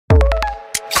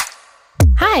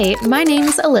Hi, my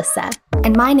name's Alyssa.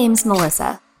 And my name's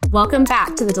Melissa. Welcome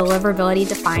back to the Deliverability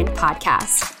Defined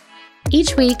podcast.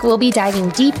 Each week, we'll be diving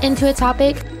deep into a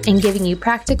topic and giving you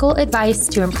practical advice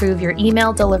to improve your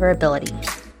email deliverability.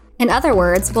 In other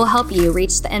words, we'll help you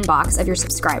reach the inbox of your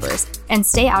subscribers and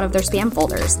stay out of their spam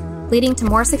folders, leading to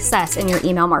more success in your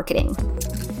email marketing.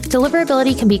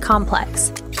 Deliverability can be complex,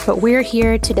 but we're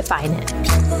here to define it.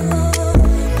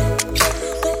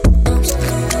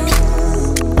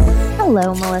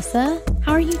 Hello, Melissa.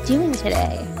 How are you doing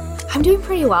today? I'm doing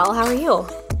pretty well. How are you?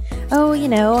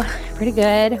 Oh, pretty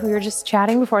good. We were just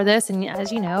chatting before this, and as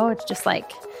you know, it's just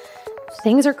like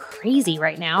things are crazy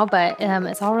right now, but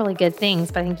it's all really good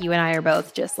things. But I think you and I are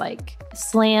both just like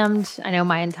slammed. I know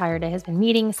my entire day has been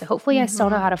meetings, so hopefully I still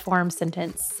know how to form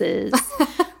sentences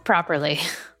properly.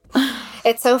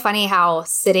 It's so funny how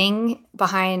sitting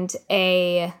behind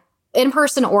a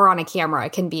in-person or on a camera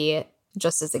can be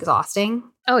just as exhausting.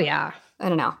 Oh, yeah. I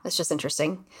don't know. It's just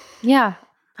interesting. Yeah.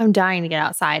 I'm dying to get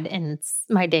outside, and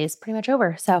my day's pretty much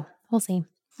over, so we'll see.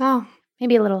 Oh.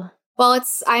 Maybe a little. Well,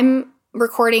 I'm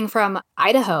recording from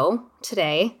Idaho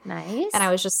today. Nice. And I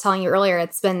was just telling you earlier, it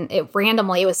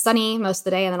was sunny most of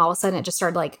the day, and then all of a sudden it just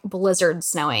started like blizzard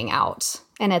snowing out.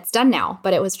 And it's done now,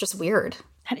 but it was just weird.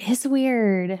 That is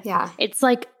weird. Yeah. It's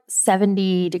like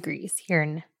 70 degrees here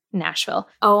in Nashville.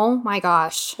 Oh my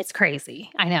gosh. It's crazy.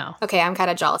 I know. Okay, I'm kind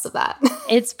of jealous of that.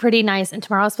 It's pretty nice. And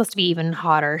tomorrow's supposed to be even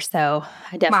hotter. So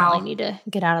I definitely need to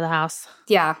get out of the house.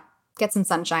 Yeah. Get some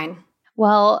sunshine.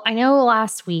 Well, I know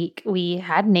last week we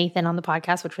had Nathan on the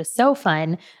podcast, which was so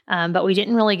fun. But we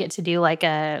didn't really get to do like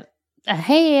a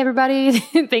hey, everybody.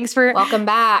 Welcome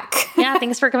back. Yeah,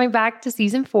 thanks for coming back to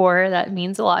season 4. That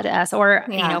means a lot to us. Or,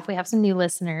 if we have some new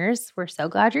listeners, we're so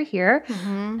glad you're here.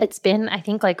 Mm-hmm. It's been, I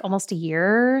think, like almost a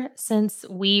year since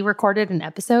we recorded an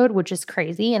episode, which is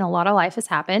crazy. And a lot of life has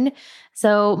happened.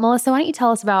 So, Melissa, why don't you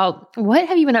tell us about what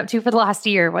have you been up to for the last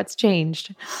year? What's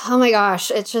changed? Oh my gosh.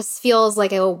 It just feels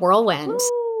like a whirlwind.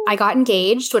 Ooh. I got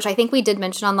engaged, which I think we did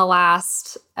mention on the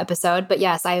last episode. But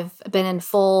yes, I've been in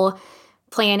full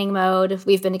planning mode.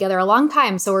 We've been together a long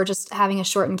time, so we're just having a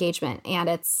short engagement, and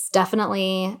it's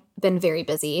definitely been very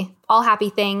busy. All happy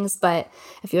things, but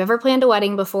if you ever planned a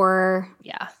wedding before,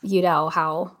 you know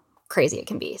how crazy it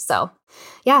can be. So,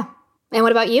 yeah. And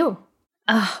what about you?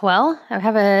 Well, I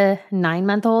have a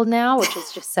 9-month-old now, which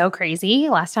is just so crazy.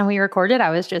 Last time we recorded, I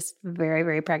was just very,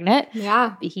 very pregnant.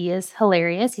 Yeah. He is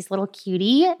hilarious. He's a little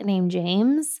cutie named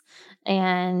James,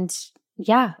 and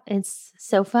yeah, it's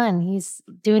so fun. He's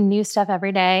doing new stuff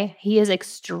every day. He is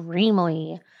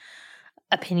extremely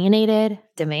opinionated,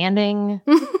 demanding.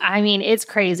 I mean, it's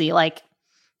crazy. Like,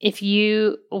 if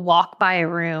you walk by a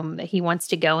room that he wants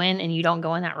to go in and you don't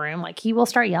go in that room, like, he will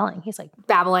start yelling. He's like,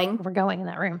 babbling. We're going in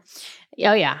that room.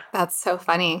 Oh, yeah. That's so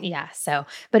funny. Yeah.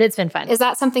 But it's been fun. Is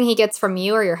that something he gets from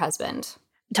you or your husband?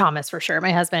 Thomas, for sure.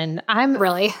 My husband.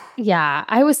 Really? Yeah.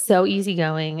 I was so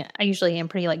easygoing. I usually am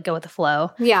pretty like go with the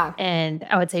flow. Yeah. And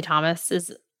I would say Thomas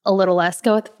is a little less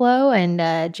go with the flow.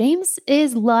 And James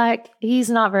is like, he's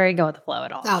not very go with the flow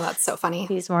at all. Oh, that's so funny.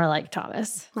 He's more like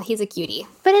Thomas. Well, he's a cutie.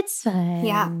 But it's fun.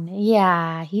 Yeah.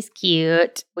 Yeah. He's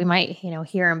cute. We might,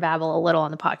 hear him babble a little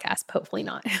on the podcast. But hopefully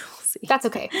not. We'll see. That's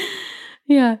okay.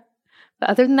 Yeah. But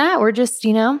other than that, we're just,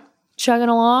 chugging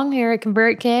along here at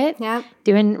ConvertKit. Yeah.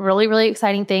 Doing really, really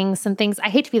exciting things. Some things, I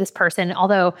hate to be this person,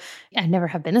 although I never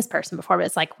have been this person before, but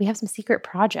it's like we have some secret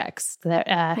projects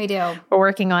that we do. We're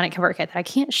working on at ConvertKit that I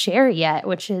can't share yet,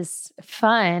 which is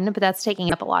fun, but that's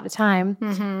taking up a lot of time.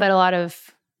 Mm-hmm. But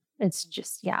it's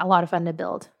just, a lot of fun to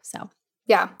build. So,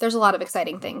 yeah, there's a lot of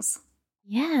exciting things.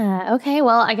 Yeah. Okay.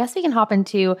 Well, I guess we can hop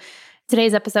into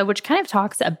today's episode, which kind of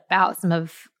talks about some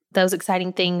of those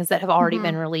exciting things that have already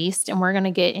been released. And we're going to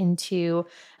get into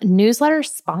newsletter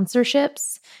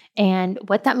sponsorships and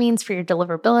what that means for your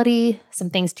deliverability, some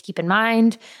things to keep in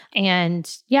mind. And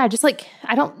just like,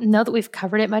 I don't know that we've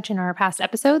covered it much in our past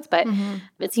episodes, but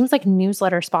it seems like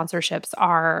newsletter sponsorships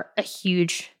are a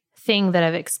huge thing that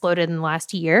have exploded in the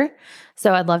last year.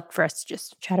 So I'd love for us to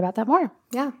just chat about that more.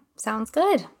 Yeah, sounds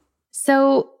good.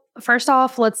 So first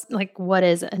off, what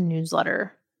is a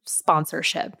newsletter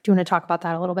sponsorship? Do you want to talk about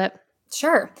that a little bit?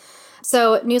 Sure.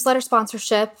 So newsletter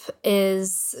sponsorship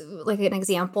is like an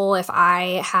example. If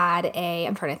I had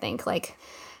I'm trying to think, like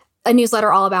a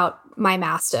newsletter all about my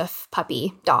Mastiff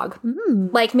puppy dog.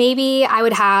 Like maybe I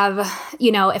would have,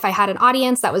 if I had an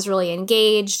audience that was really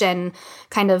engaged and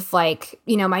kind of like,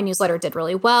 my newsletter did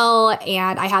really well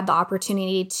and I had the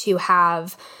opportunity to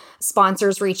have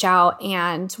sponsors reach out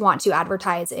and want to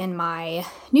advertise in my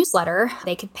newsletter,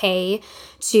 they could pay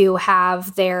to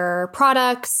have their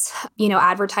products,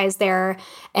 advertise there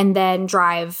and then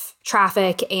drive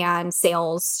traffic and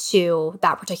sales to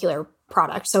that particular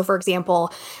product. So for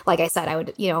example, like I said, I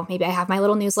would, maybe I have my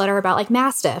little newsletter about like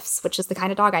Mastiffs, which is the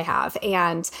kind of dog I have.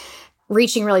 And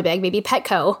reaching really big, maybe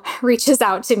Petco reaches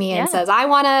out to me and says,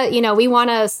 we want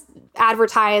to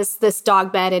advertise this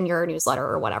dog bed in your newsletter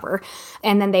or whatever.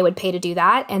 And then they would pay to do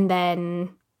that. And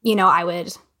then, I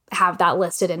would have that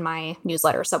listed in my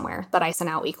newsletter somewhere that I send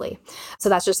out weekly. So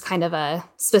that's just kind of a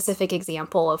specific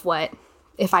example of what,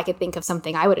 if I could think of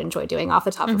something I would enjoy doing off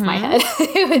the top of my head,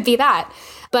 it would be that.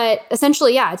 But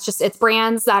essentially, it's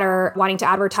brands that are wanting to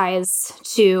advertise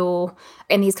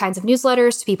in these kinds of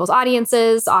newsletters to people's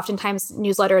audiences. Oftentimes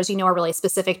newsletters, are really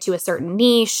specific to a certain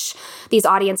niche. These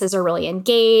audiences are really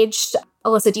engaged.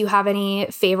 Alyssa, do you have any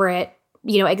favorite,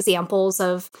 examples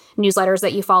of newsletters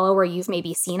that you follow where you've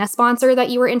maybe seen a sponsor that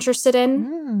you were interested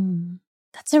in?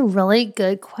 That's a really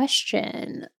good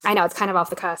question. I know it's kind of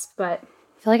off the cusp, but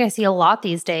I feel like I see a lot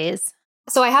these days.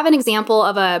 So I have an example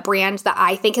of a brand that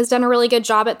I think has done a really good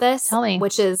job at this. Tell me.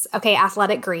 Which is,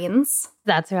 Athletic Greens.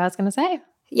 That's what I was going to say.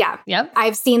 Yeah. Yep.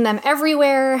 I've seen them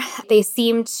everywhere. They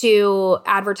seem to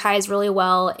advertise really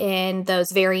well in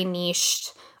those very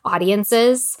niched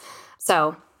audiences.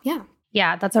 So, yeah.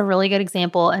 Yeah, that's a really good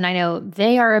example. And I know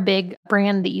they are a big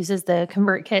brand that uses the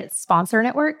ConvertKit sponsor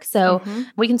network. So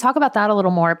we can talk about that a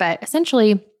little more. But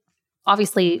essentially,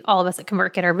 obviously, all of us at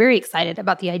ConvertKit are very excited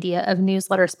about the idea of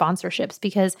newsletter sponsorships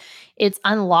because it's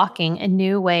unlocking a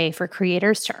new way for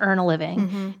creators to earn a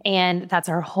living. And that's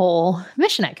our whole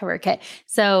mission at ConvertKit.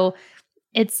 So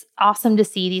it's awesome to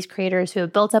see these creators who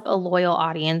have built up a loyal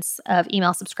audience of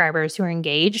email subscribers who are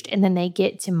engaged, and then they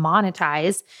get to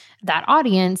monetize that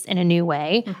audience in a new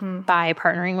way by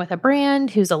partnering with a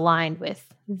brand who's aligned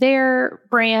with their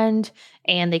brand,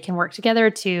 and they can work together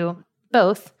to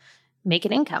both make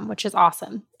an income, which is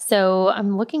awesome. So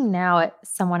I'm looking now at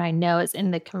someone I know is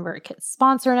in the ConvertKit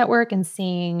sponsor network and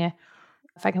seeing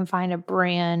if I can find a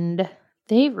brand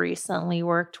they've recently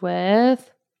worked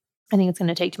with. I think it's going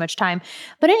to take too much time.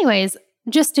 But anyways,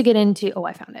 just to get into,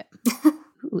 I found it.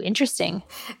 Ooh, interesting.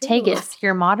 Tegus,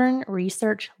 your modern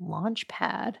research launch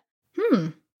pad.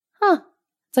 It's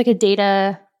like a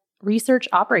data research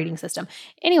operating system.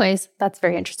 Anyways, that's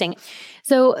very interesting.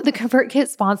 So the ConvertKit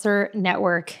sponsor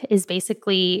network is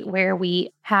basically where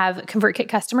we have ConvertKit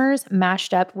customers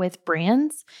mashed up with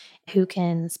brands who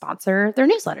can sponsor their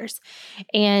newsletters.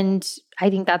 And I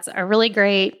think that's a really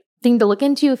great thing to look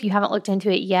into if you haven't looked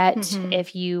into it yet,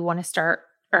 if you want to start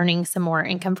earning some more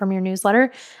income from your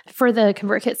newsletter. For the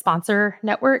ConvertKit sponsor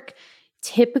network,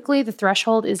 typically the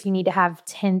threshold is you need to have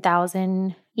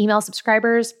 10,000 email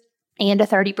subscribers and a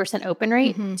 30% open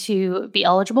rate to be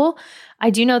eligible. I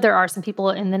do know there are some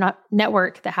people in the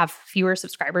network that have fewer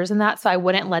subscribers than that, so I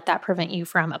wouldn't let that prevent you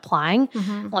from applying.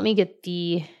 Let me get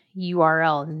the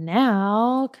URL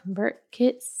now.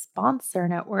 ConvertKit sponsor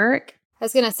network. I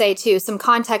was going to say, too, some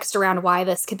context around why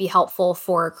this could be helpful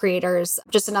for creators.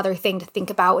 Just another thing to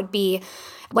think about would be,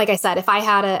 like I said, if I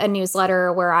had a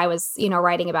newsletter where I was,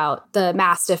 writing about the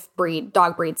Mastiff breed,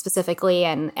 dog breed specifically,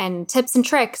 and tips and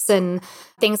tricks and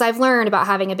things I've learned about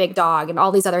having a big dog and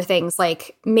all these other things,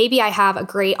 like maybe I have a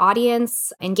great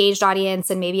audience, engaged audience,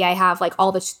 and maybe I have like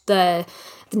all the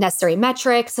necessary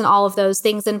metrics and all of those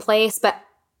things in place. But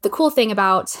the cool thing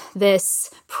about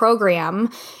this program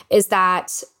is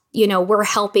that we're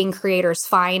helping creators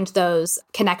find those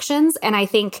connections. And I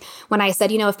think when I said,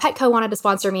 if Petco wanted to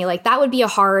sponsor me, like that would be a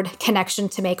hard connection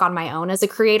to make on my own as a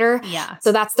creator. Yeah.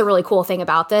 So that's the really cool thing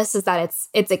about this is that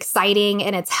it's exciting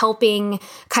and it's helping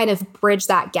kind of bridge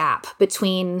that gap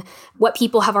between what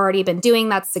people have already been doing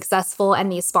that's successful and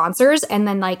these sponsors, and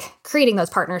then like creating those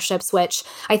partnerships, which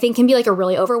I think can be like a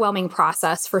really overwhelming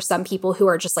process for some people who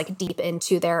are just like deep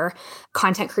into their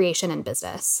content creation and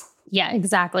business. Yeah,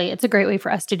 exactly. It's a great way for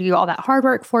us to do all that hard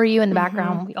work for you in the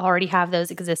background. We already have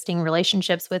those existing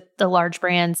relationships with the large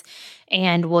brands,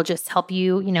 and we'll just help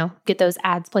you, get those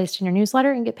ads placed in your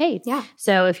newsletter and get paid. Yeah.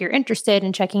 So if you're interested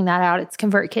in checking that out, it's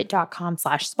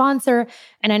convertkit.com/sponsor.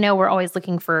 And I know we're always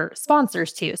looking for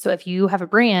sponsors too. So if you have a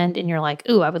brand and you're like,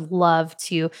 ooh, I would love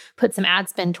to put some ad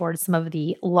spend towards some of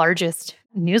the largest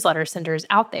newsletter senders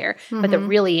out there, but the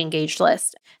really engaged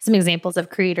list. Some examples of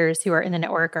creators who are in the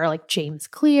network are like James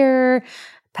Clear,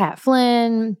 Pat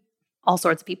Flynn, all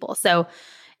sorts of people. So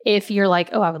if you're like,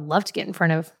 oh, I would love to get in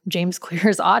front of James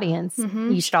Clear's audience,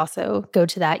 you should also go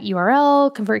to that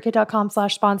URL,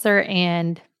 convertkit.com/sponsor,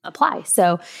 and apply.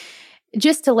 So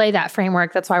just to lay that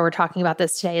framework, that's why we're talking about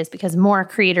this today, is because more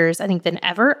creators, I think, than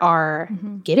ever are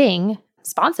getting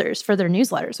sponsors for their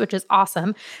newsletters, which is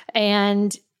awesome.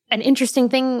 And an interesting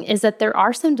thing is that there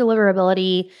are some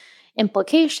deliverability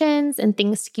implications and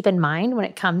things to keep in mind when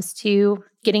it comes to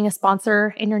getting a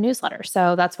sponsor in your newsletter.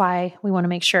 So that's why we want to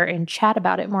make sure and chat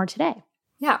about it more today.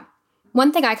 Yeah.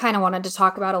 One thing I kind of wanted to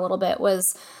talk about a little bit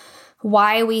was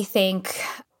why we think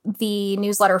the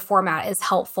newsletter format is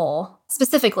helpful,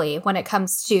 specifically when it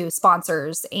comes to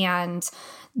sponsors and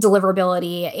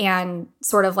deliverability and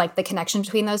sort of like the connection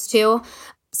between those two.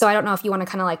 So I don't know if you want to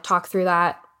kind of like talk through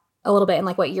that a little bit and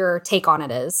like what your take on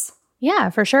it is. Yeah,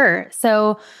 for sure.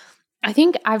 So I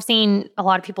think I've seen a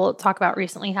lot of people talk about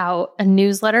recently how a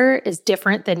newsletter is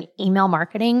different than email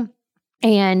marketing.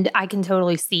 And I can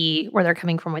totally see where they're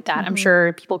coming from with that. I'm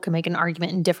sure people can make an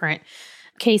argument in different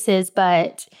cases,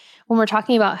 but when we're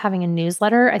talking about having a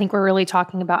newsletter, I think we're really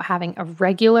talking about having a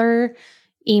regular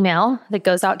email that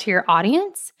goes out to your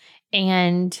audience.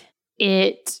 And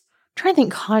trying to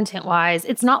think content-wise,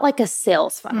 it's not like a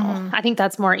sales funnel. I think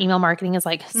that's more email marketing is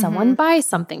like someone buys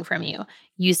something from you.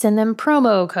 You send them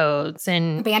promo codes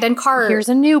and abandoned cart. Here's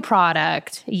a new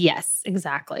product. Yes,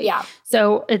 exactly. Yeah.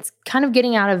 So it's kind of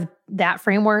getting out of that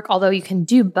framework, although you can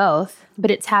do both,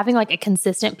 but it's having like a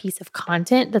consistent piece of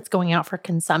content that's going out for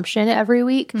consumption every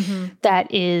week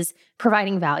that is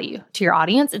providing value to your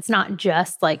audience. It's not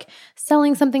just like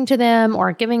selling something to them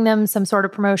or giving them some sort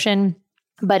of promotion,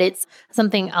 but it's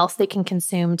something else they can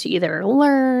consume to either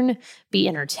learn, be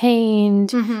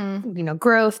entertained,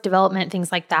 growth, development,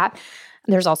 things like that.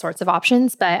 There's all sorts of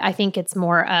options, but I think it's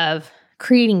more of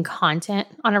creating content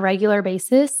on a regular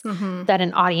basis that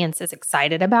an audience is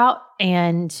excited about.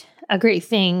 And a great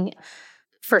thing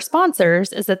for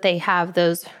sponsors is that they have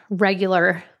those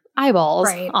regular eyeballs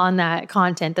on that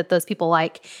content that those people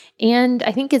like. And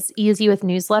I think it's easy with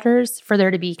newsletters for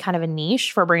there to be kind of a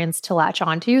niche for brands to latch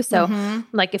onto. So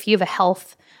like if you have a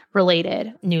health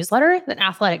related newsletter, then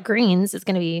Athletic Greens is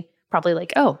going to be probably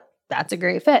like, oh, that's a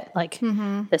great fit. Like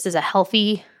this is a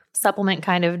healthy supplement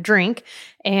kind of drink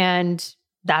and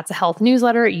that's a health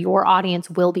newsletter. Your audience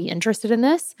will be interested in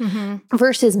this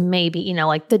versus maybe,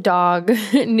 like the dog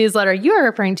newsletter you are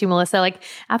referring to, Melissa, like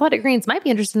Athletic Greens might be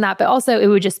interested in that, but also it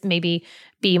would just maybe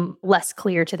be less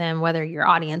clear to them whether your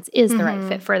audience is the right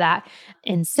fit for that.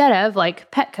 Instead of like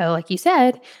Petco, like you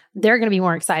said, they're going to be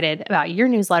more excited about your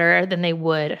newsletter than they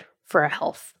would for a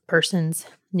health person's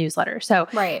newsletter. So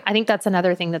I think that's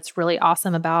another thing that's really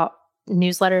awesome about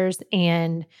newsletters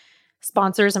and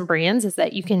sponsors and brands is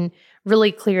that you can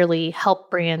really clearly help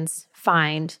brands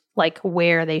find like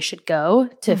where they should go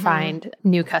to find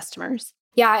new customers.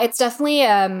 Yeah, it's definitely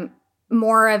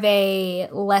more of a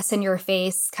less in your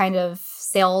face kind of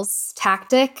sales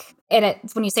tactic. And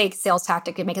when you say sales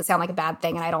tactic, it makes it sound like a bad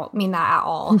thing. And I don't mean that at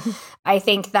all. I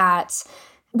think that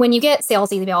when you get sales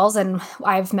emails, and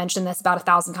I've mentioned this about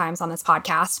 1,000 times on this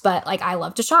podcast, but like I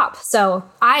love to shop. So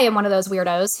I am one of those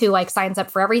weirdos who like signs up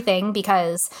for everything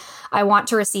because I want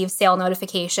to receive sale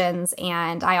notifications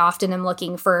and I often am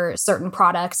looking for certain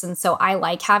products. And so I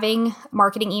like having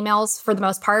marketing emails for the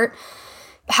most part.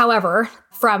 However,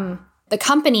 from the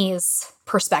company's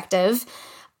perspective,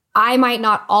 I might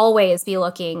not always be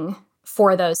looking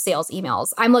for those sales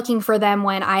emails. I'm looking for them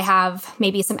when I have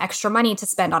maybe some extra money to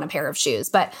spend on a pair of shoes,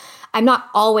 but I'm not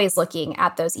always looking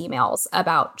at those emails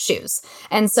about shoes.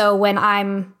 And so when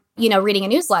I'm, reading a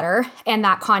newsletter and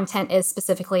that content is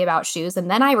specifically about shoes,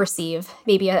 and then I receive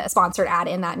maybe a sponsored ad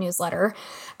in that newsletter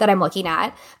that I'm looking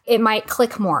at, it might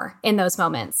click more in those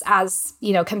moments as,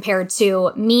 compared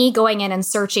to me going in and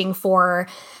searching for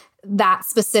that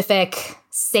specific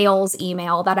sales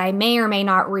email that I may or may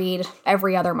not read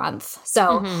every other month.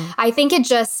 So I think it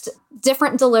just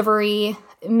different delivery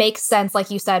makes sense,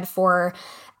 like you said,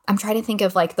 I'm trying to think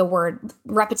of like the word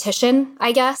repetition,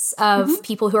 I guess, of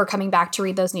people who are coming back to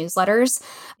read those newsletters.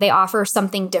 They offer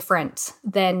something different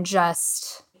than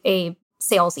just a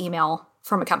sales email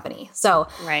from a company. So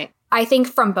I think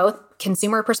from both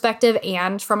consumer perspective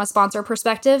and from a sponsor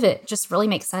perspective, it just really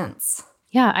makes sense.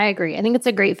 Yeah, I agree. I think it's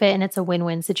a great fit and it's a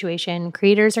win-win situation.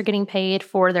 Creators are getting paid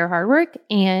for their hard work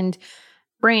and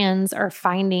brands are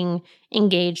finding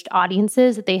engaged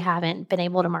audiences that they haven't been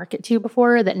able to market to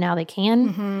before that now they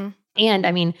can. And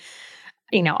I mean,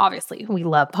 obviously we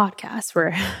love podcasts.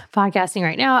 We're podcasting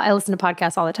right now. I listen to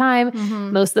podcasts all the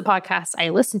time. Most of the podcasts I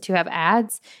listen to have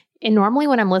ads. And normally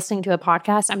when I'm listening to a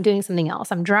podcast, I'm doing something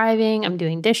else. I'm driving, I'm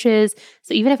doing dishes.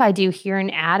 So even if I do hear an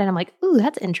ad and I'm like, ooh,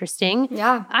 that's interesting.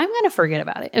 Yeah. I'm going to forget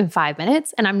about it in 5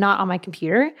 minutes and I'm not on my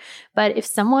computer. But if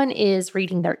someone is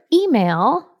reading their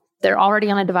email, they're already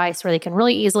on a device where they can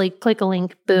really easily click a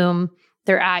link, boom,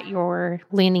 they're at your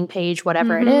landing page,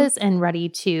 whatever it is, and ready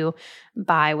to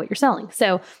buy what you're selling.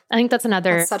 So I think that's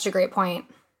another. That's such a great point.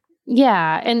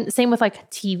 Yeah. And same with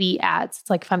like TV ads. It's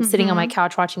like if I'm sitting on my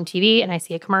couch watching TV and I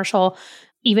see a commercial,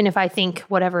 even if I think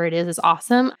whatever it is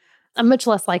awesome, I'm much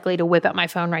less likely to whip out my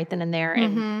phone right then and there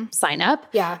and sign up.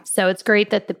 Yeah. So it's great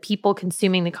that the people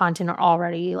consuming the content are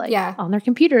already like on their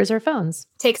computers or phones.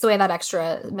 Takes away that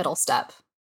extra middle step.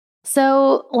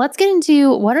 So let's get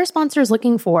into what are sponsors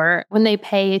looking for when they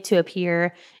pay to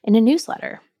appear in a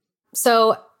newsletter?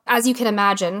 So as you can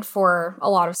imagine, for a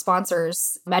lot of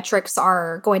sponsors, metrics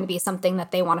are going to be something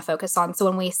that they want to focus on. So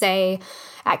when we say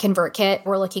at ConvertKit,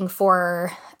 we're looking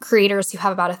for creators who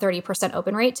have about a 30%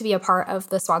 open rate to be a part of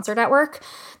the sponsor network.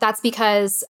 That's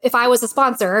because if I was a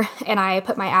sponsor and I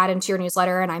put my ad into your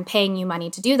newsletter and I'm paying you money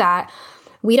to do that,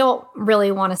 we don't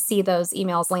really want to see those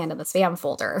emails land in the spam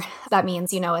folder. That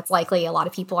means, it's likely a lot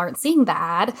of people aren't seeing the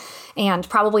ad and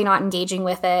probably not engaging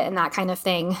with it and that kind of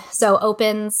thing. So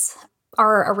opens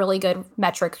are a really good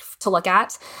metric to look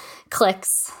at.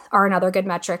 Clicks are another good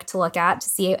metric to look at to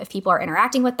see if people are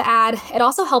interacting with the ad. It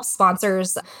also helps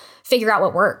sponsors figure out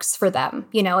what works for them.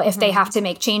 If they have to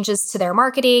make changes to their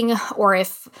marketing, or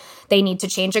if they need to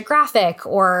change a graphic,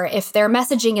 or if their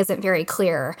messaging isn't very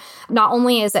clear. Not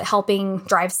only is it helping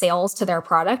drive sales to their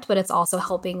product, but it's also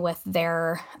helping with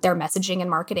their messaging and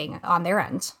marketing on their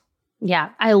end. Yeah,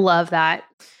 I love that.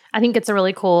 I think it's a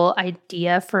really cool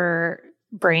idea for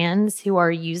brands who are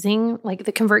using like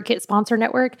the ConvertKit sponsor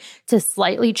network to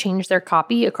slightly change their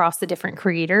copy across the different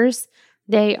creators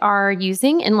they are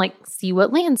using and like see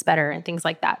what lands better and things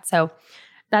like that. So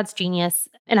that's genius.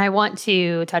 And I want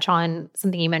to touch on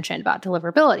something you mentioned about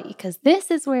deliverability, because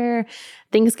this is where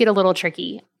things get a little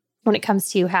tricky when it comes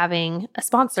to having a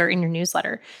sponsor in your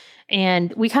newsletter.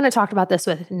 And we kind of talked about this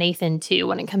with Nathan too,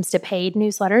 when it comes to paid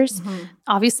newsletters.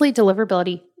 Obviously,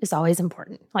 deliverability is always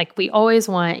important. Like we always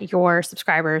want your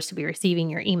subscribers to be receiving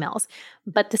your emails,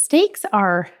 but the stakes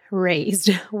are raised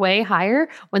way higher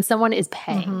when someone is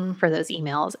paying for those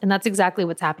emails. And that's exactly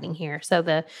what's happening here. So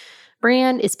the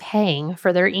brand is paying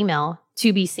for their email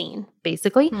to be seen,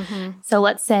 basically. So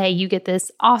let's say you get this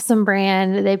awesome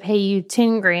brand, they pay you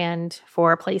 10 grand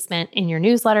for a placement in your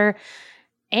newsletter,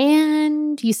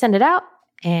 and you send it out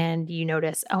and you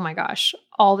notice, oh my gosh,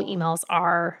 all the emails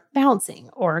are bouncing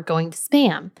or going to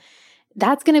spam.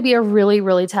 That's going to be a really,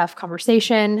 really tough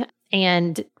conversation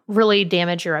and really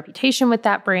damage your reputation with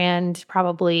that brand,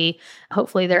 probably,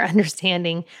 hopefully they're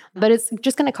understanding, but it's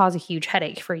just going to cause a huge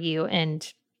headache for you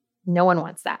and no one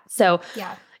wants that. So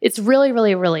it's really,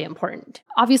 really, really important,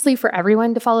 obviously, for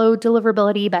everyone to follow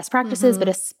deliverability best practices, but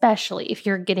especially if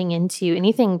you're getting into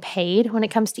anything paid when it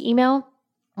comes to email,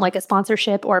 like a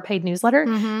sponsorship or a paid newsletter,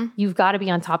 you've got to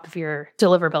be on top of your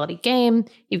deliverability game.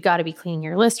 You've got to be cleaning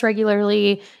your list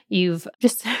regularly. You've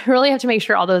just really have to make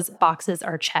sure all those boxes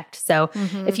are checked. So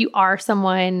if you are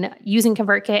someone using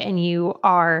ConvertKit and you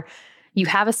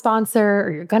have a sponsor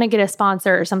or you're going to get a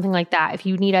sponsor or something like that, if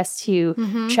you need us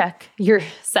to check your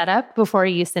setup before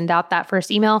you send out that first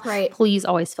email, please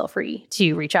always feel free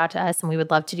to reach out to us and we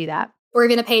would love to do that. Or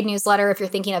even a paid newsletter if you're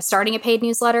thinking of starting a paid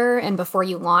newsletter. And before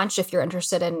you launch, if you're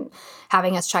interested in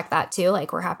having us check that too,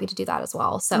 like we're happy to do that as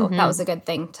well. So that was a good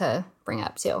thing to bring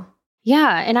up too.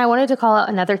 Yeah. And I wanted to call out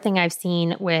another thing I've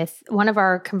seen with one of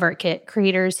our ConvertKit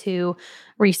creators who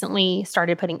recently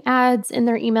started putting ads in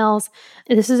their emails.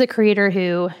 This is a creator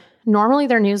who normally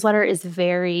their newsletter is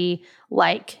very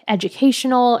like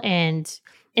educational and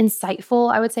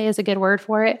insightful, I would say is a good word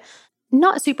for it.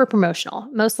 Not super promotional,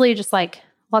 mostly just like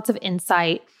lots of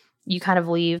insight. You kind of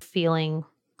leave feeling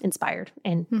inspired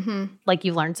and like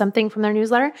you learned something from their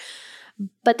newsletter.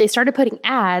 But they started putting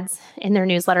ads in their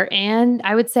newsletter, and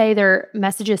I would say their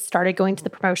messages started going to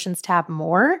the promotions tab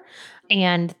more.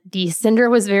 And the sender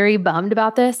was very bummed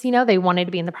about this. They wanted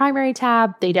to be in the primary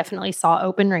tab. They definitely saw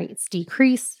open rates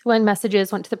decrease when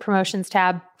messages went to the promotions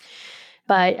tab.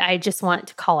 But I just want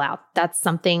to call out that's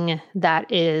something that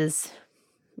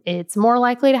it's more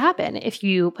likely to happen. If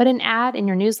you put an ad in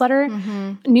your newsletter,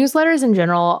 newsletters in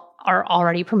general are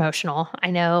already promotional.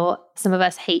 I know some of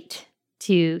us hate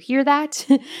to hear that,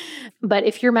 but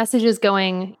if your message is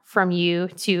going from you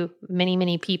to many,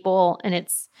 many people, and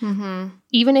it's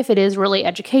even if it is really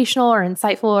educational or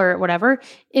insightful or whatever,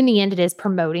 in the end, it is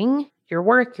promoting your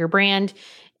work, your brand.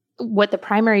 What the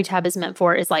primary tab is meant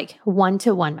for is like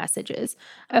one-to-one messages,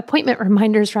 appointment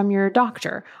reminders from your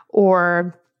doctor,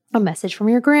 or a message from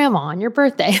your grandma on your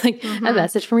birthday, like a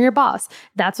message from your boss.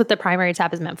 That's what the primary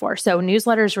tab is meant for. So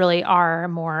newsletters really are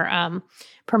more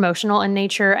promotional in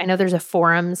nature. I know there's a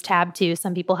forums tab too.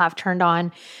 Some people have turned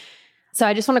on. So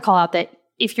I just want to call out that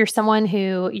if you're someone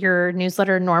who your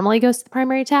newsletter normally goes to the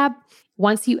primary tab,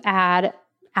 once you add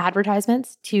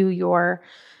advertisements to your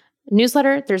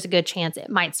newsletter, there's a good chance it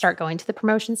might start going to the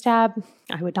promotions tab.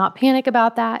 I would not panic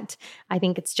about that. I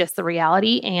think it's just the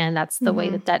reality, and that's the way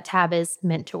that tab is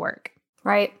meant to work.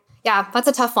 Right. Yeah, that's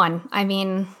a tough one. I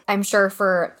mean, I'm sure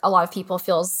for a lot of people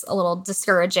feels a little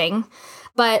discouraging,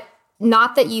 but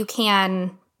not that you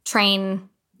can train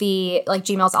the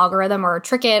Gmail's algorithm or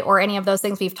trick it or any of those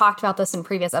things. We've talked about this in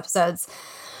previous episodes.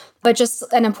 But just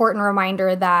an important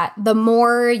reminder that the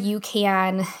more you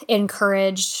can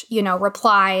encourage,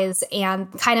 replies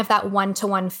and kind of that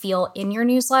one-to-one feel in your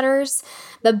newsletters,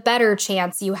 the better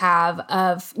chance you have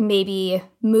of maybe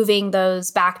moving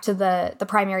those back to the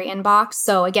primary inbox.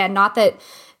 So again, not that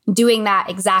doing that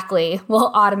exactly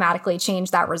will automatically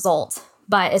change that result,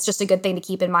 but it's just a good thing to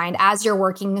keep in mind as you're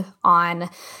working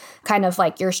on kind of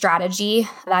your strategy.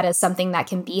 That is something that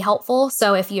can be helpful.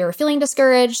 So if you're feeling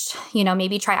discouraged,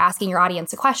 maybe try asking your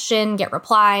audience a question, get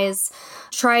replies,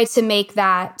 try to make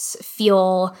that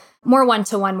feel more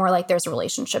one-to-one, more like there's a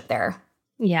relationship there.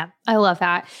 Yeah, I love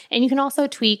that. And you can also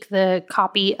tweak the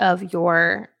copy of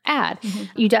your ad.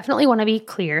 You definitely want to be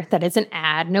clear that it's an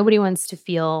ad. Nobody wants to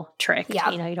feel tricked. Yeah.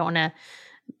 You don't want to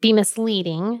be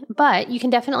misleading, but you can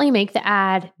definitely make the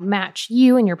ad match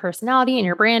you and your personality and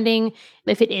your branding.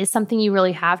 If it is something you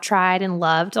really have tried and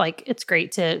loved, it's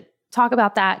great to talk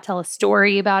about that, tell a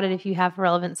story about it if you have a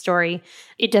relevant story.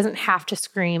 It doesn't have to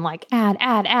scream ad.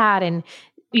 And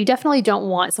you definitely don't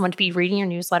want someone to be reading your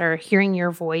newsletter, hearing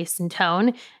your voice and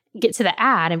tone, get to the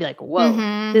ad and be like,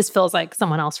 whoa, this feels like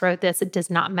someone else wrote this. It does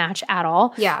not match at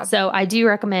all. Yeah. So I do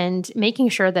recommend making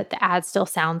sure that the ad still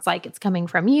sounds like it's coming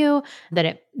from you, that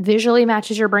it visually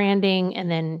matches your branding,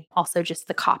 and then also just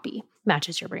the copy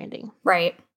matches your branding.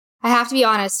 Right. I have to be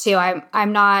honest too.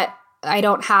 I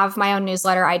don't have my own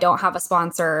newsletter. I don't have a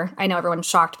sponsor. I know everyone's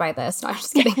shocked by this. No, I'm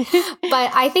just kidding.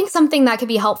 But I think something that could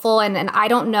be helpful, and I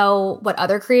don't know what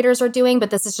other creators are doing, but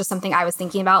this is just something I was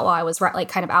thinking about while I was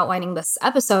kind of outlining this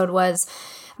episode, was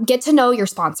get to know your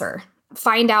sponsor.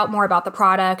 Find out more about the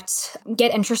product,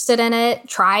 get interested in it,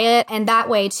 try it. And that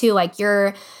way too,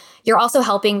 you're also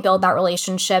helping build that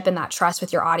relationship and that trust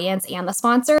with your audience and the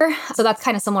sponsor. So that's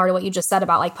kind of similar to what you just said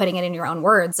about putting it in your own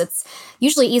words. It's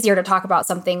usually easier to talk about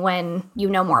something when you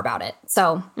know more about it.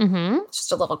 So it's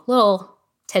just a little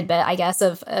tidbit, I guess,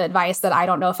 of advice that I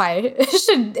don't know if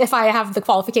I have the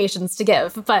qualifications to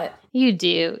give, but you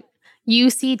do.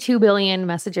 You see 2 billion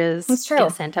messages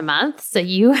get sent a month, so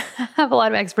you have a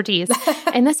lot of expertise.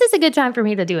 And this is a good time for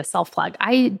me to do a self-plug.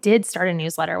 I did start a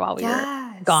newsletter while we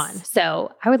were gone.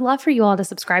 So I would love for you all to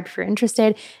subscribe if you're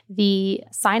interested. The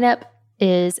sign up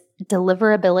is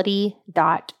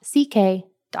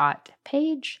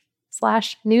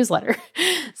deliverability.ck.page/newsletter.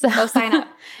 So go sign up.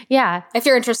 Yeah. If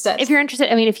you're interested.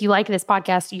 If you like this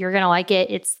podcast, you're going to like it.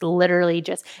 It's literally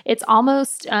it's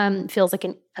almost feels like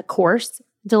a course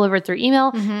delivered through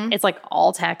email. It's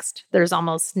all text. There's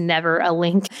almost never a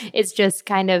link. It's just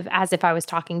kind of as if I was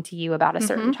talking to you about a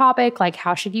certain topic, like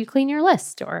how should you clean your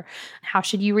list, or how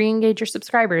should you re-engage your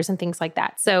subscribers and things like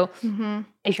that. So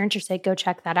if you're interested, go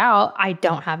check that out. I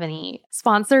don't have any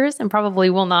sponsors and probably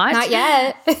will not. Not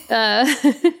yet.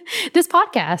 This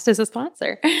podcast is a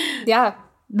sponsor. Yeah.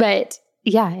 But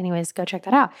yeah, anyways, go check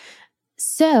that out.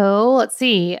 So let's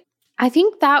see. I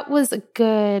think that was a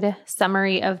good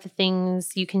summary of the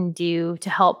things you can do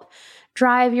to help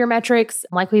drive your metrics.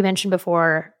 Like we mentioned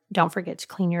before, don't forget to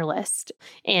clean your list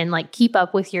and keep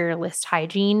up with your list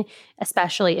hygiene,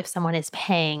 especially if someone is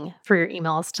paying for your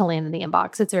emails to land in the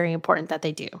inbox. It's very important that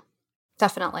they do.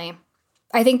 Definitely.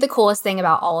 I think the coolest thing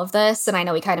about all of this, and I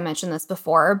know we kind of mentioned this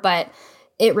before, but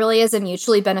it really is a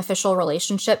mutually beneficial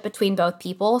relationship between both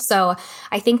people. So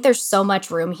I think there's so much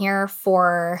room here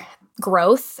for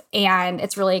growth, and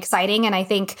it's really exciting. And I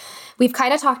think we've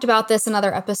kind of talked about this in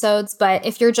other episodes, but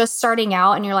if you're just starting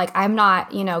out and you're like, I'm not,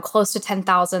 close to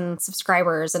 10,000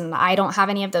 subscribers and I don't have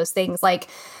any of those things,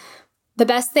 the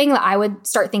best thing that I would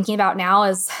start thinking about now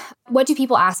is, what do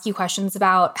people ask you questions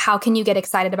about? How can you get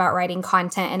excited about writing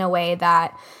content in a way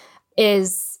that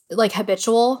is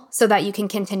habitual, so that you can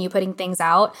continue putting things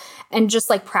out, and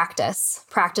just practice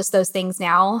those things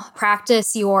now.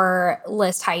 Practice your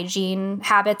list hygiene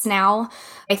habits now.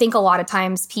 I think a lot of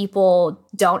times people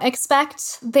don't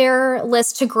expect their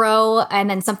list to grow, and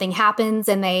then something happens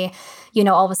and they,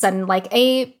 all of a sudden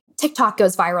a TikTok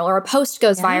goes viral or a post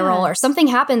goes viral or something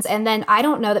happens. And then I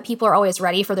don't know that people are always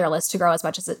ready for their list to grow as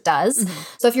much as it does.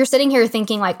 So if you're sitting here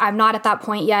thinking like, I'm not at that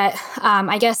point yet,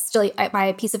 I guess still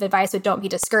my piece of advice would don't be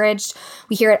discouraged.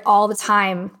 We hear it all the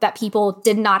time that people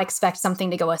did not expect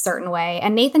something to go a certain way.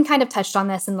 And Nathan kind of touched on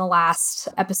this in the last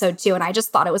episode too. And I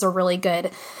just thought it was a really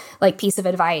good like piece of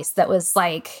advice that was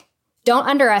like, don't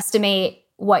underestimate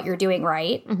what you're doing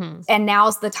right. And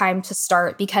now's the time to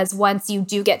start, because once you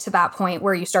do get to that point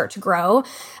where you start to grow,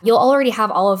 you'll already have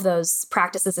all of those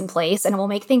practices in place, and it will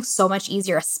make things so much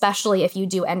easier, especially if you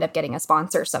do end up getting a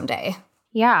sponsor someday.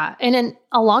 Yeah. And then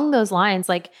along those lines,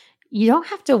 like, you don't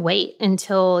have to wait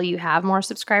until you have more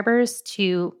subscribers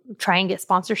to try and get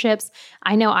sponsorships.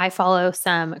 I know I follow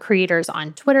some creators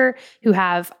on Twitter who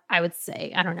have, I would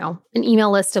say, I don't know, an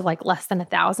email list of like less than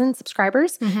 1,000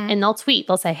 subscribers. And they'll tweet,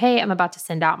 they'll say, hey, I'm about to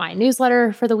send out my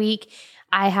newsletter for the week.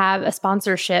 I have a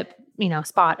sponsorship,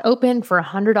 spot open for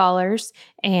 $100.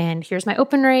 And here's my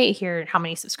open rate. Here, how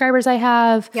many subscribers I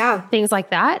have. Yeah. Things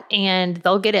like that. And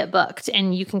they'll get it booked.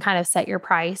 And you can kind of set your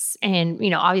price and,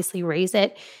 obviously raise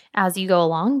it as you go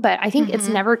along. But I think it's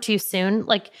never too soon,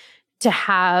 like, to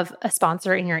have a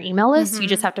sponsor in your email list. You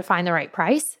just have to find the right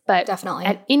price. But definitely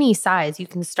at any size, you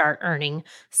can start earning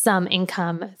some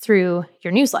income through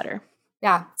your newsletter.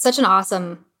 Yeah. Such an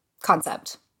awesome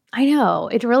concept. I know.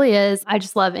 It really is. I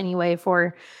just love any way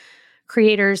for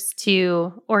creators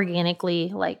to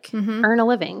organically earn a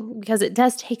living, because it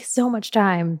does take so much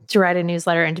time to write a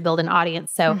newsletter and to build an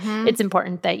audience. So it's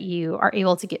important that you are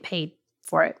able to get paid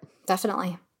for it.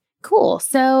 Definitely. Cool.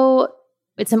 So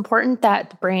it's important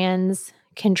that brands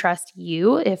can trust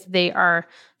you if they are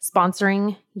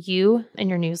sponsoring you in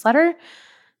your newsletter.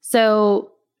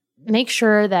 So make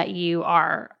sure that you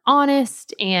are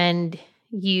honest and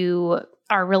you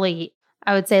are really,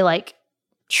 I would say, like,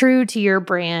 true to your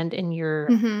brand and your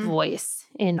voice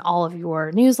in all of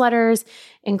your newsletters,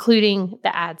 including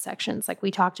the ad sections like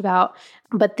we talked about.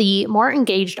 But the more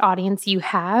engaged audience you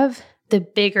have, the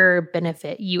bigger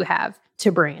benefit you have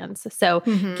to brands. So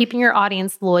keeping your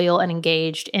audience loyal and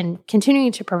engaged and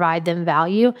continuing to provide them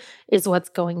value is what's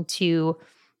going to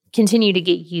continue to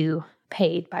get you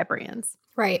paid by brands.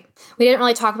 Right. We didn't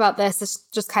really talk about this. This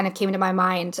just kind of came into my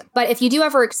mind. But if you do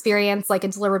ever experience like a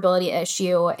deliverability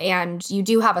issue and you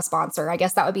do have a sponsor, I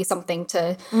guess that would be something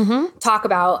to talk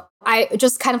about. I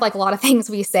just kind of like a lot of things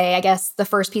we say, I guess the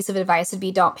first piece of advice would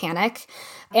be don't panic.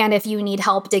 And if you need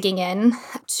help digging in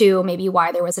to maybe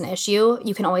why there was an issue,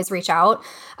 you can always reach out.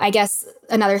 I guess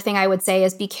another thing I would say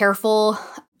is be careful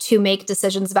to make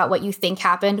decisions about what you think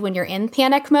happened when you're in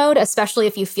panic mode, especially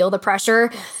if you feel the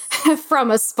pressure from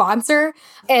a sponsor.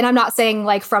 And I'm not saying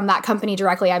like from that company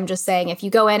directly. I'm just saying if you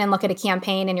go in and look at a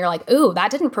campaign and you're like, ooh, that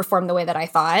didn't perform the way that I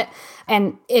thought.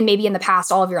 And maybe in the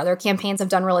past, all of your other campaigns have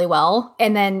done really well.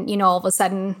 And then, all of a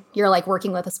sudden you're like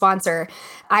working with a sponsor.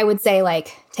 I would say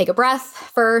like, take a breath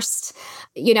first,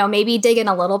 maybe dig in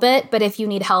a little bit. But if you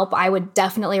need help, I would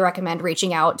definitely recommend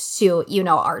reaching out to,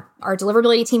 our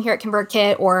deliverability team here at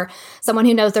ConvertKit or someone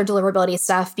who knows their deliverability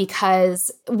stuff,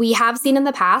 because we have seen in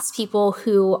the past people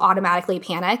who automatically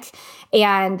panic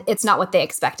and it's not what they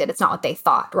expected. It's not what they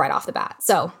thought right off the bat.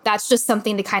 So that's just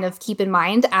something to kind of keep in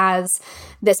mind as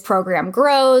this program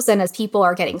grows and as people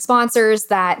are getting sponsors,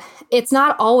 that it's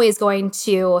not always going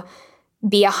to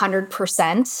be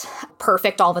 100%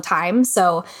 perfect all the time.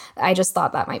 So I just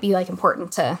thought that might be like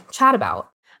important to chat about.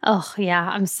 Oh, yeah.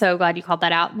 I'm so glad you called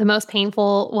that out.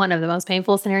 One of the most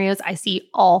painful scenarios I see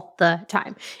all the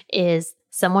time is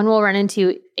someone will run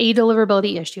into a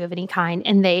deliverability issue of any kind,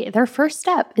 and their first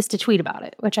step is to tweet about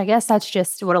it, which I guess that's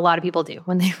just what a lot of people do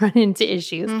when they run into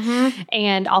issues.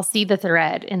 And I'll see the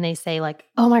thread and they say like,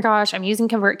 oh my gosh, I'm using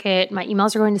ConvertKit. My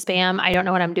emails are going to spam. I don't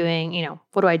know what I'm doing.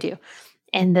 What do I do?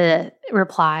 And the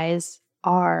replies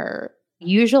are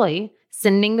usually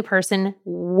sending the person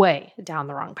way down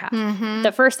the wrong path.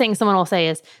 The first thing someone will say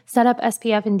is set up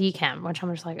SPF and DKIM, which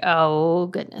I'm just like, oh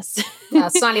goodness. Yeah,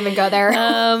 let's not even go there.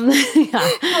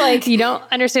 Like, you don't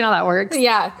understand how that works.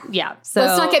 Yeah. So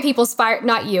let's not get people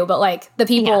not you, but like the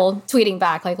people tweeting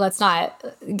back. Like, let's not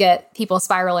get people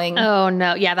spiraling. Oh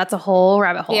no. Yeah. That's a whole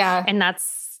rabbit hole. Yeah. And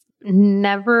that's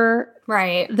never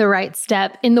the right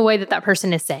step in the way that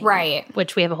person is saying. Right.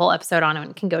 Which we have a whole episode on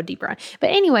and can go deeper on. But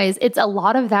anyways, it's a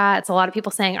lot of that. It's a lot of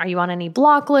people saying, are you on any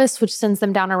block lists, which sends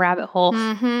them down a rabbit hole.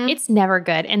 It's never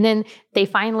good. And then they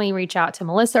finally reach out to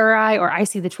Melissa or I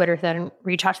see the Twitter thread and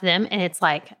reach out to them. And it's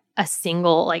like a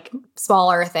single, like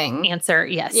smaller thing answer.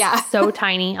 Yes. Yeah. So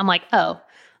tiny. I'm like, oh,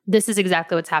 this is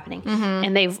exactly what's happening.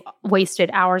 And they've wasted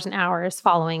hours and hours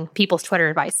following people's Twitter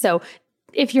advice. So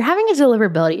If you're having a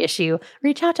deliverability issue,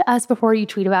 reach out to us before you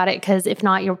tweet about it, because if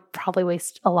not, you'll probably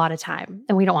waste a lot of time,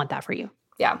 and we don't want that for you.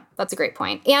 Yeah, that's a great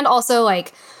point. And also,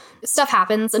 like, stuff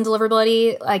happens in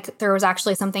deliverability. Like, there was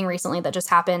actually something recently that just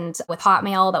happened with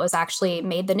Hotmail that was actually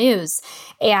made the news.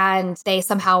 And they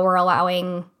somehow were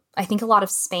allowing, I think, a lot of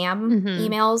spam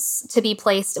emails to be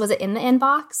placed. Was it in the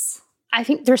inbox? I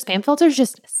think their spam filters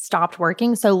just stopped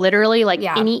working. So literally, like,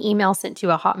 any email sent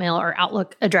to a Hotmail or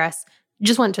Outlook address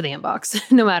just went to the inbox,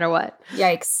 no matter what.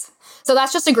 Yikes. So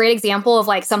that's just a great example of,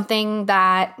 like, something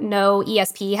that no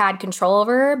ESP had control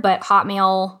over, but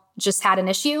Hotmail just had an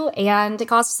issue and it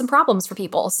caused some problems for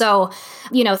people. So,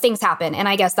 you know, things happen. And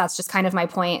I guess that's just kind of my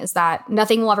point, is that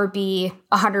nothing will ever be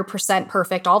 100%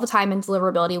 perfect all the time in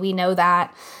deliverability. We know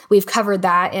that. We've covered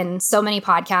that in so many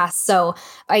podcasts. So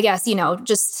I guess, you know,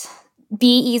 just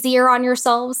be easier on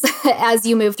yourselves as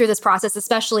you move through this process,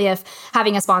 especially if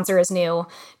having a sponsor is new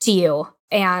to you.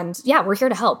 And yeah, we're here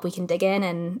to help. We can dig in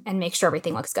and make sure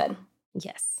everything looks good.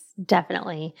 Yes,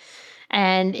 definitely.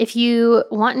 And if you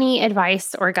want any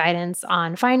advice or guidance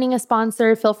on finding a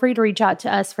sponsor, feel free to reach out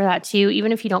to us for that too.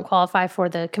 Even if you don't qualify for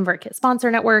the ConvertKit Sponsor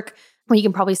Network, we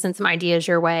can probably send some ideas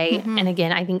your way. And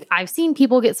again, I think I've seen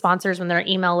people get sponsors when their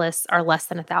email lists are less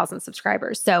than 1,000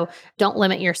 subscribers. So don't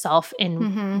limit yourself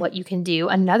in what you can do.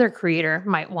 Another creator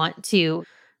might want to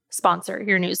sponsor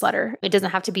your newsletter. It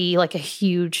doesn't have to be like a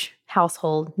huge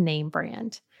household name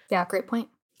brand. Yeah, great point.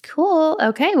 Cool.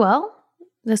 Okay, well,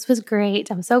 this was great.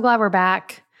 I'm so glad we're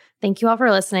back. Thank you all for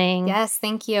listening. Yes,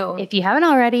 thank you. If you haven't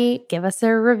already, give us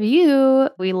a review.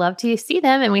 We love to see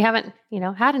them, and we haven't,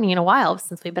 had any in a while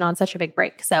since we've been on such a big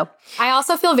break. So I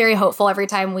also feel very hopeful every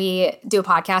time we do a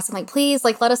podcast. I'm like, please,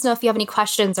 like, let us know if you have any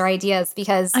questions or ideas,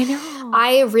 because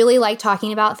I really like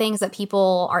talking about things that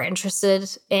people are interested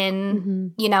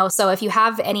in, so if you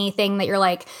have anything that you're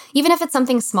like, even if it's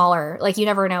something smaller, like, you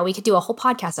never know, we could do a whole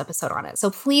podcast episode on it.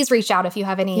 So please reach out if you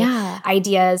have any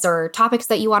ideas or topics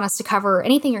that you want us to cover,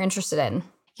 anything you're interested in.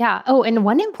 Yeah. Oh, and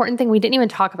one important thing we didn't even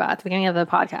talk about at the beginning of the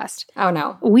podcast. Oh,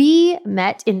 no. We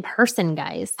met in person,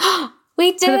 guys.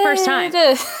 We did. For the first time.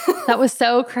 That was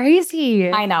so crazy.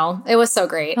 I know. It was so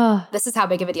great. This is how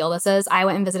big of a deal this is. I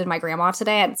went and visited my grandma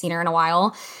today. I hadn't seen her in a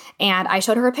while. And I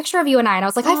showed her a picture of you and I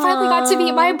was like, I finally got to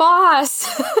meet my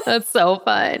boss. That's so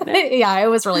fun. Yeah, it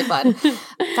was really fun.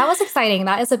 That was exciting.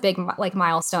 That is a big,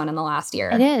 milestone in the last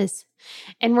year. It is.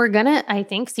 And we're going to, I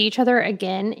think, see each other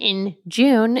again in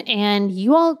June. And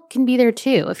you all can be there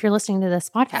too if you're listening to this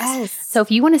podcast. Yes. So if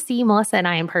you want to see Melissa and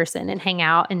I in person and hang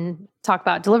out and talk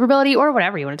about deliverability or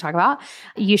whatever you want to talk about,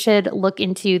 you should look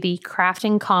into the Craft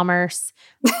and Commerce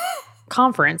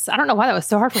Conference. I don't know why that was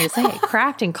so hard for me to say.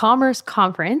 Craft and Commerce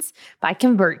Conference by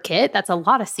ConvertKit. That's a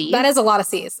lot of C's. That is a lot of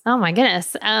C's. Oh my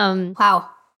goodness. Wow.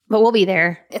 But we'll be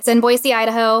there. It's in Boise,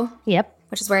 Idaho. Yep.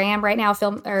 Which is where I am right now,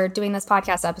 doing this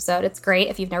podcast episode. It's great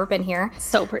if you've never been here.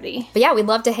 So pretty. But yeah, we'd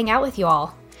love to hang out with you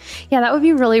all. Yeah, that would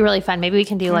be really, really fun. Maybe we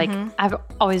can do I've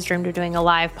always dreamed of doing a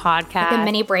live podcast. Like a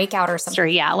mini breakout or something. Sure,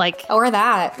 yeah. Or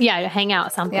that. Yeah, hang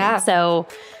out something. Yeah. So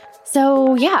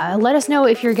yeah, let us know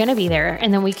if you're going to be there,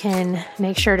 and then we can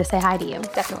make sure to say hi to you.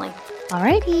 Definitely.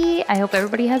 Alrighty. I hope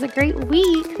everybody has a great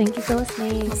week. Thank you for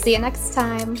listening. We'll see you next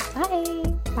time.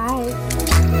 Bye. Bye.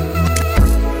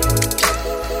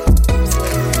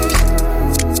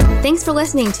 Thanks for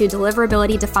listening to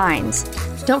Deliverability Defined.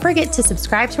 Don't forget to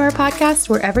subscribe to our podcast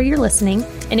wherever you're listening.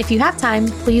 And if you have time,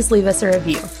 please leave us a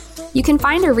review. You can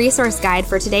find a resource guide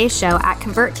for today's show at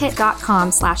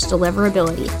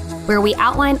convertkit.com/deliverability, where we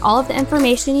outline all of the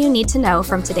information you need to know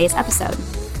from today's episode.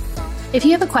 If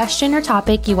you have a question or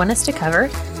topic you want us to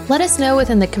cover, let us know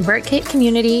within the ConvertKit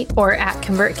community or at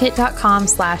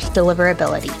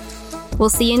convertkit.com/deliverability. We'll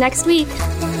see you next week.